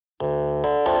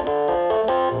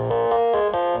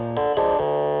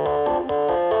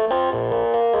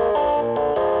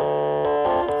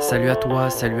Salut à toi,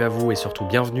 salut à vous et surtout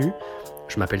bienvenue.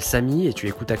 Je m'appelle Samy et tu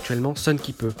écoutes actuellement Sonne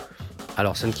qui peut.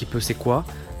 Alors Sonne qui peut c'est quoi ?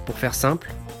 Pour faire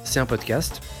simple, c'est un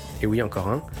podcast, et oui encore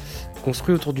un,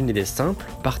 construit autour d'une idée simple,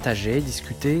 partager,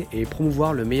 discuter et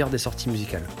promouvoir le meilleur des sorties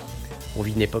musicales. On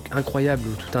vit une époque incroyable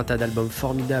où tout un tas d'albums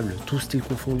formidables, tous styles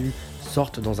confondus,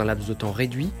 sortent dans un laps de temps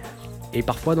réduit et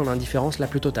parfois dans l'indifférence la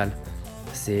plus totale.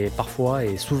 C'est parfois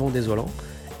et souvent désolant,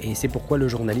 et c'est pourquoi le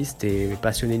journaliste et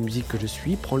passionné de musique que je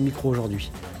suis prend le micro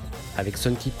aujourd'hui. Avec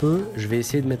Sonne qui peut, je vais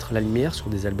essayer de mettre la lumière sur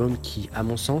des albums qui, à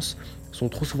mon sens, sont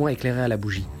trop souvent éclairés à la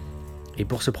bougie. Et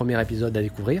pour ce premier épisode à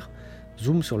découvrir,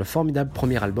 zoom sur le formidable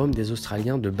premier album des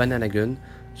Australiens de Banana Gun,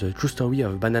 The True Story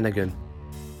of Banana Gun.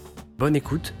 Bonne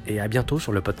écoute et à bientôt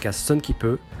sur le podcast Sonne qui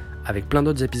peut, avec plein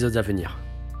d'autres épisodes à venir.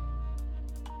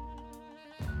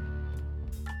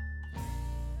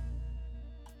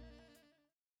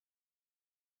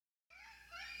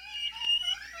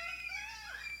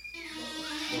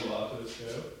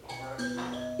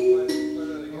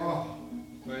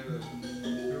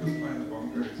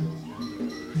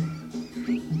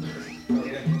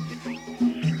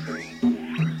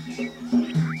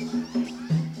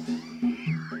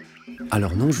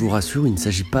 Alors non, je vous rassure, il ne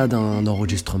s'agit pas d'un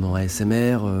enregistrement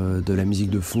ASMR, de la musique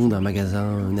de fond, d'un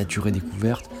magasin Nature et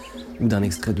Découverte ou d'un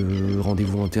extrait de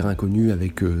Rendez-vous en terre inconnue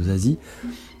avec Zazie,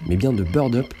 mais bien de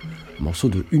Bird Up, morceau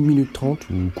de 1 minute 30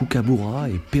 où Kookaburra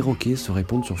et Perroquet se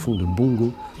répondent sur fond de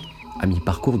bongo, à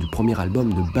mi-parcours du premier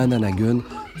album de Banana Gun,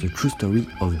 The True Story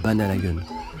of Banana Gun.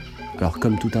 Alors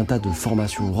comme tout un tas de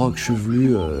formations rock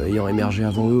chevelues ayant émergé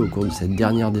avant eux au cours de cette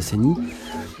dernière décennie,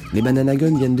 les Banana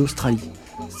Gun viennent d'Australie,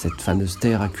 cette fameuse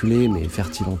terre acculée mais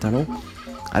fertile en talent,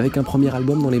 avec un premier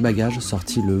album dans les bagages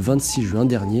sorti le 26 juin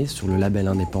dernier sur le label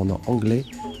indépendant anglais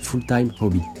Full Time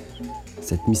Hobby.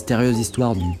 Cette mystérieuse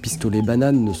histoire du pistolet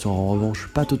banane ne sort en revanche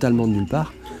pas totalement de nulle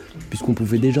part, puisqu'on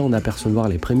pouvait déjà en apercevoir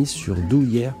les prémices sur Do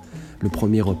Yeah, le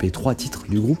premier EP 3 titres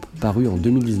du groupe paru en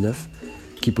 2019,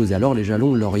 qui posait alors les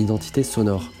jalons de leur identité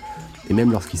sonore. Et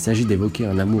même lorsqu'il s'agit d'évoquer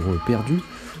un amoureux perdu,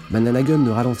 Banana Gun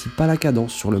ne ralentit pas la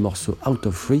cadence sur le morceau Out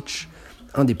of Reach,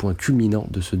 un des points culminants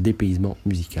de ce dépaysement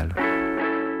musical.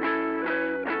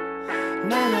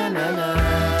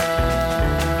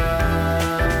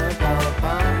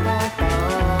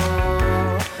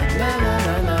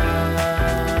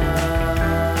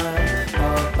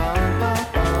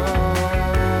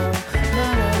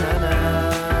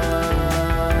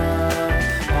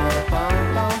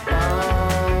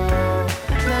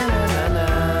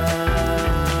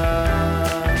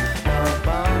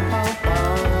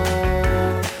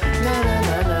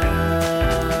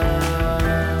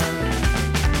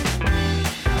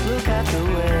 Look at the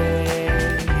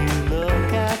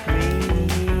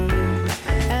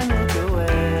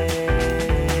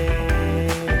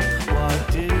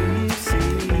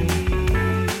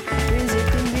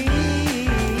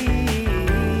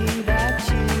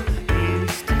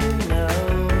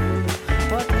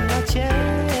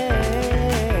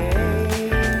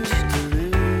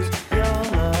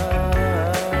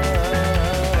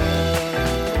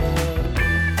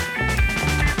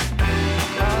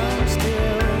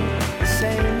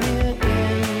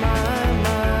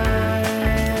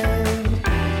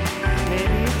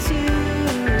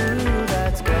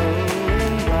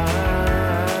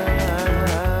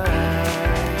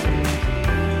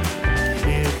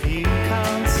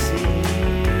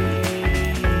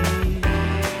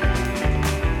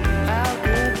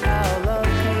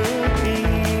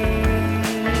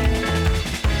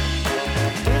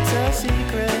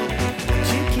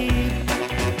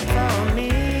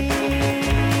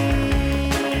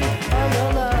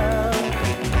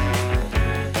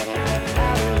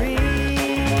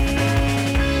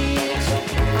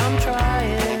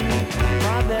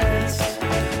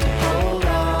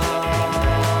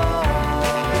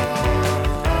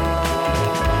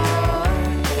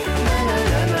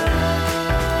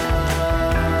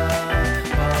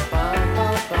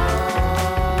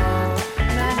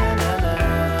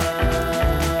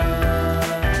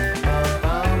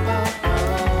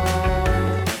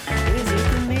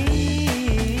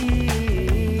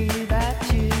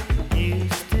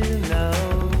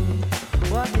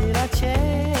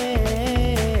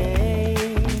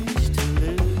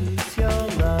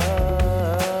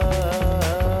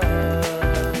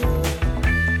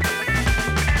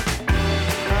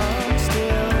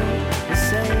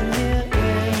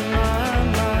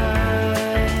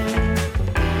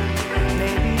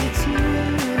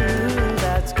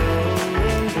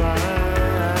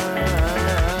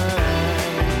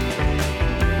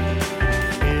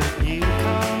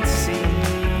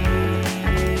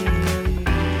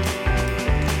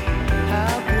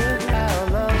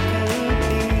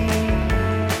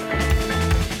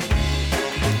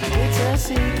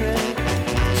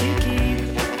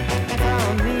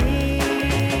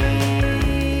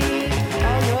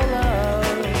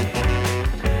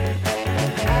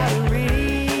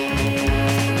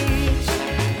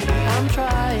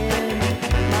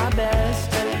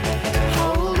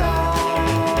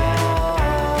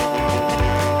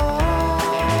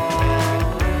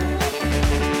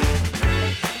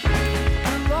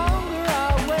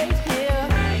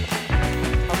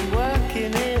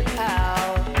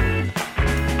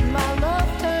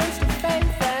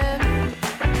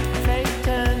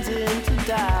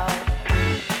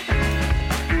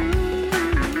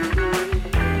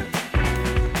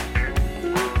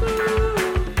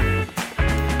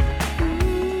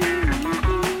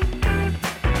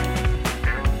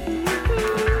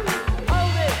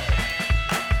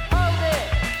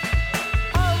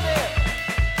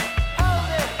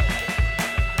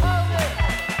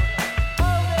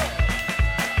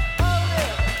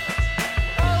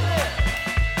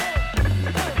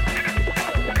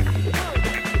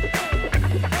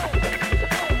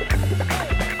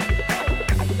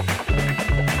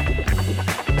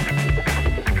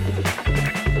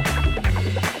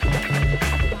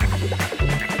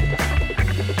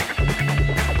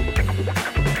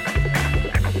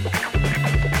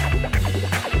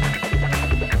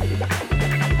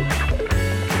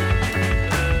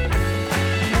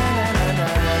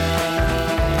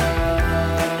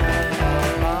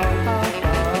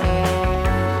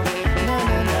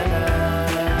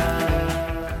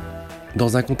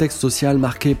Dans un contexte social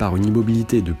marqué par une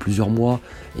immobilité de plusieurs mois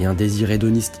et un désir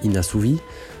hédoniste inassouvi,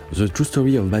 The True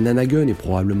Story of Banana Gun est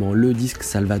probablement le disque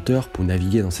salvateur pour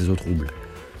naviguer dans ces eaux troubles.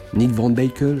 Nick Van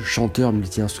Buykel, chanteur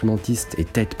multi-instrumentiste et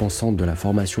tête pensante de la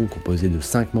formation composée de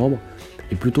 5 membres,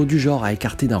 est plutôt du genre à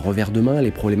écarter d'un revers de main les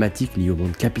problématiques liées au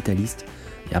monde capitaliste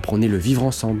et à prôner le vivre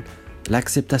ensemble,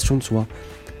 l'acceptation de soi,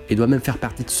 et doit même faire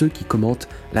partie de ceux qui commentent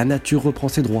 « La nature reprend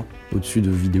ses droits » au-dessus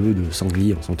de vidéos de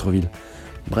sangliers en centre-ville.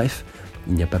 Bref,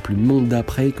 il n'y a pas plus monde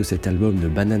d'après que cet album de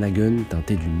Banana Gun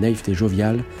teinté d'une naïveté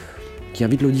joviale qui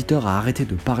invite l'auditeur à arrêter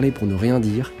de parler pour ne rien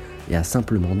dire et à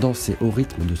simplement danser au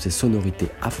rythme de ses sonorités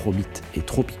afrobeat et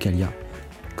tropicalia,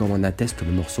 comme en atteste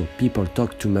le morceau People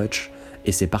Talk Too Much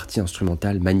et ses parties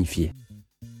instrumentales magnifiées.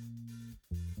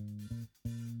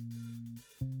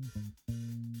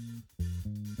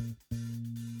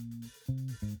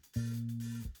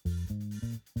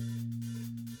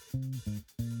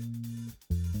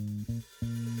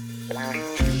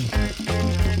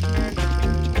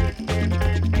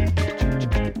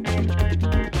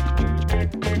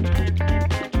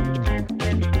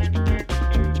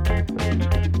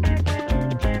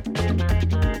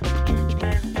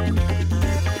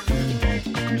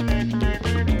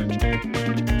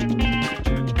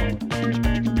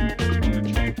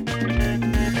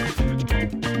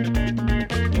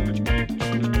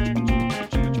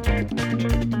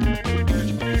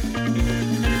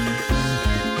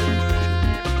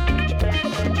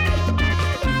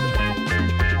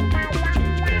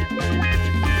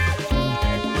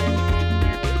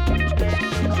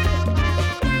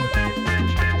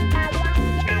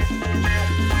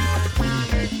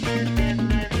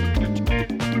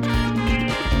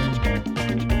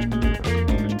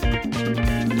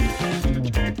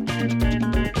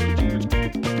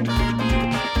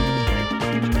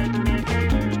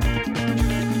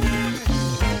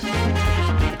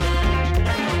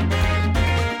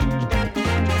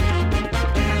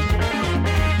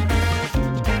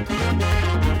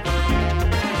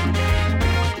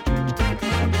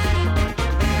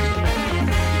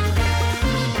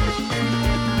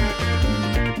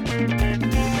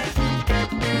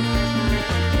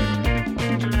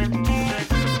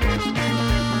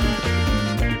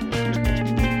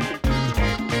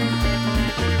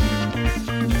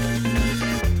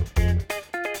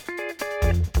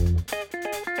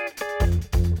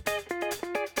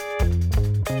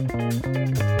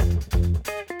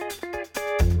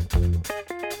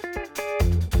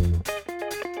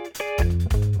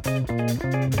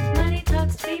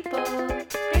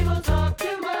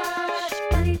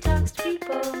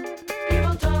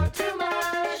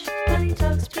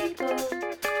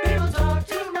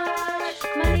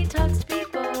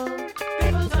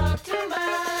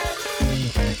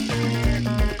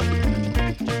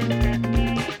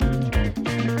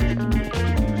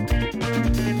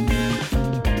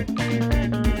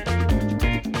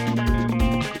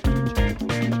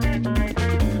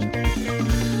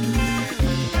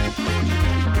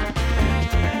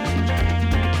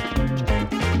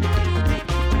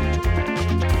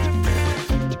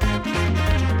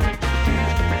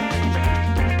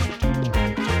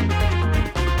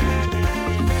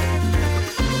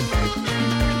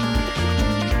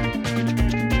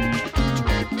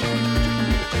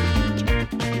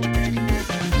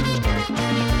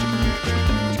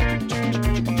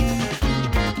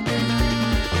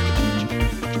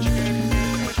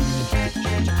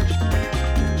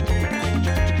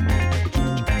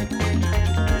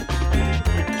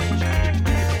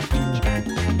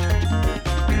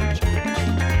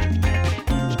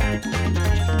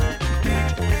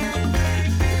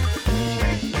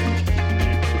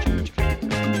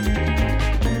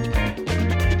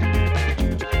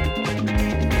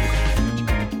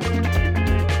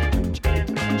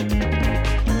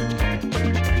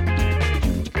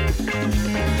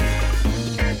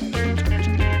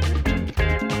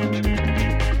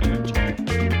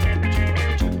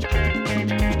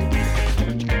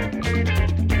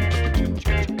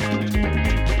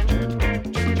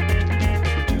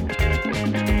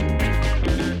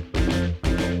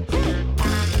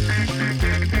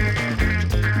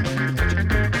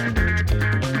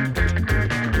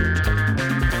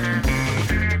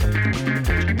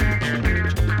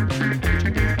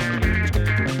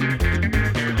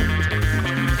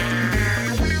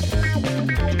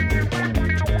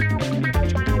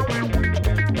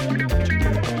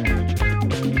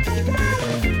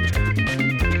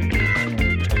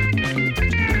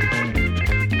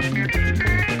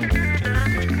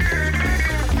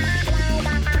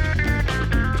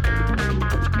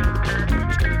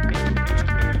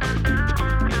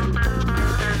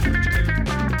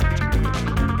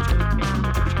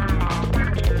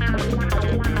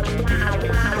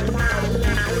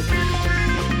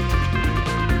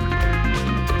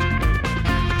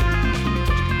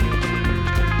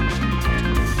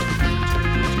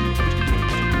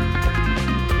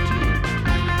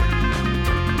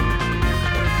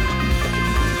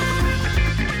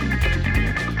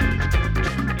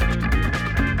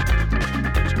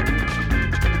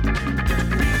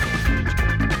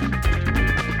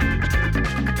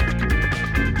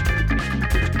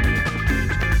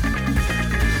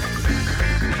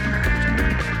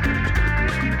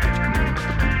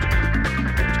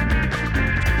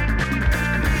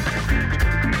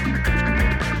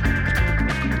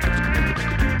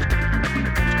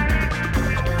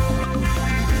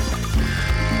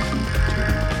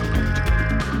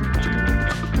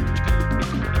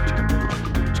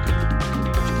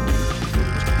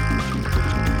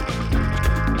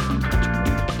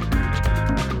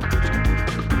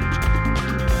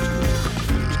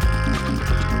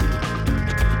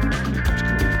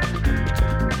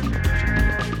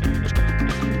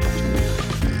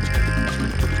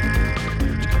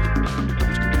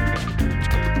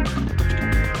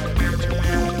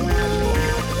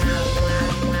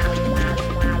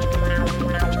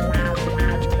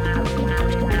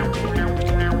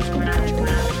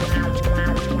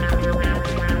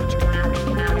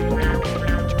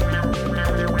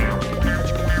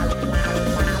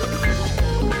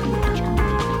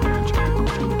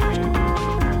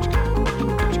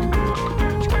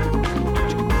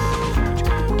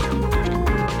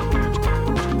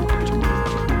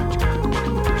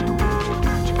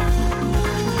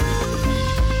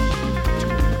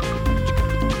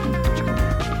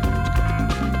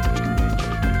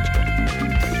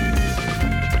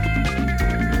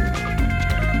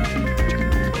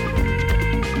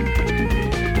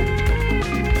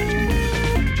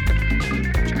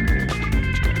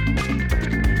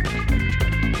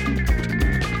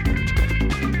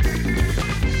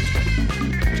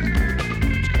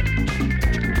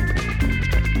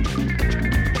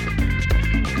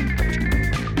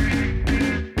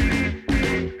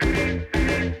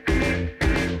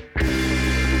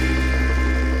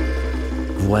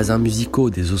 voisins musicaux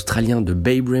des Australiens de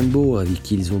Babe Rainbow avec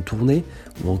qui ils ont tourné,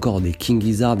 ou encore des King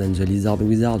Gizzard and the Lizard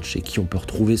Wizard chez qui on peut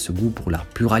retrouver ce goût pour la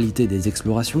pluralité des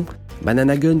explorations,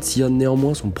 Banana Gun sillonne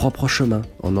néanmoins son propre chemin,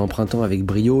 en empruntant avec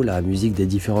brio la musique des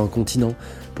différents continents,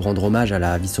 pour rendre hommage à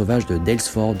la vie sauvage de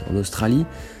Daylesford en Australie,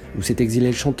 où s'est exilé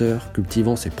le chanteur,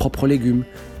 cultivant ses propres légumes,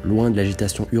 loin de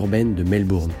l'agitation urbaine de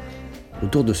Melbourne.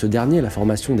 Autour de ce dernier, la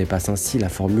formation dépasse ainsi la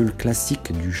formule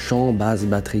classique du chant, basse,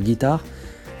 batterie, guitare,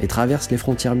 et traverse les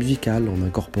frontières musicales en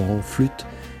incorporant flûte,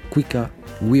 cuica,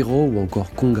 güiro ou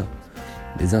encore conga.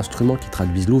 Des instruments qui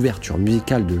traduisent l'ouverture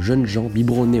musicale de jeunes gens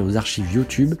biberonnés aux archives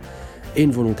YouTube et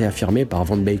une volonté affirmée par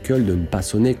Van Bakel de ne pas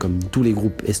sonner comme tous les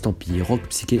groupes estampillés rock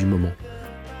psyché du moment.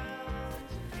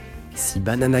 Si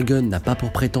Banana Gun n'a pas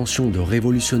pour prétention de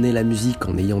révolutionner la musique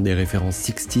en ayant des références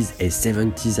 60s et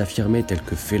 70s affirmées telles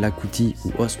que Fela Kuti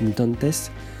ou Os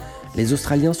Mutantes, les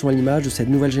Australiens sont à l'image de cette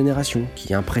nouvelle génération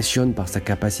qui impressionne par sa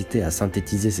capacité à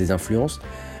synthétiser ses influences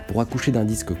pour accoucher d'un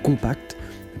disque compact,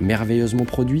 merveilleusement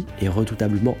produit et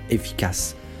redoutablement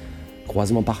efficace.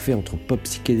 Croisement parfait entre pop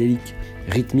psychédélique,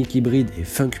 rythmique hybride et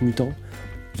funk mutant,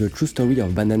 The True Story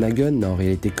of Banana Gun n'a en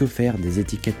réalité que faire des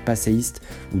étiquettes passéistes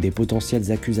ou des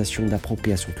potentielles accusations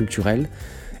d'appropriation culturelle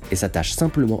et s'attache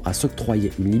simplement à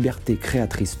s'octroyer une liberté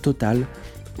créatrice totale,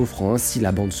 offrant ainsi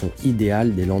la bande-son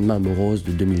idéale des lendemains moroses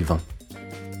de 2020.